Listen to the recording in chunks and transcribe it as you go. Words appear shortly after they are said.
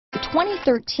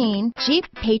2013 Jeep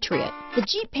Patriot. The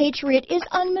Jeep Patriot is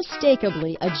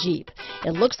unmistakably a Jeep.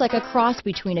 It looks like a cross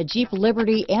between a Jeep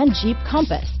Liberty and Jeep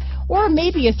Compass, or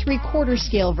maybe a 3/4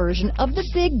 scale version of the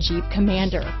big Jeep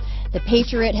Commander. The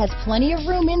Patriot has plenty of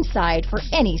room inside for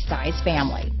any size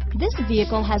family. This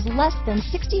vehicle has less than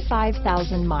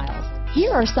 65,000 miles.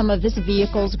 Here are some of this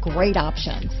vehicle's great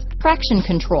options: traction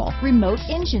control, remote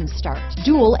engine start,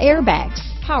 dual airbags,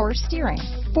 power steering,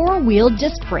 4-wheel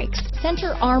disc brakes,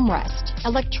 center armrest,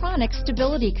 electronic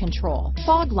stability control,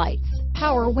 fog lights,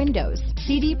 power windows,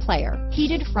 CD player,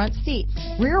 heated front seats,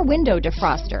 rear window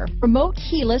defroster, remote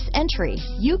keyless entry,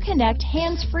 Uconnect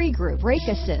hands-free group, brake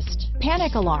assist,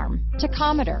 panic alarm,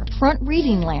 tachometer, front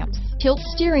reading lamps, tilt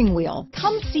steering wheel.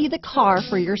 Come see the car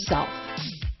for yourself.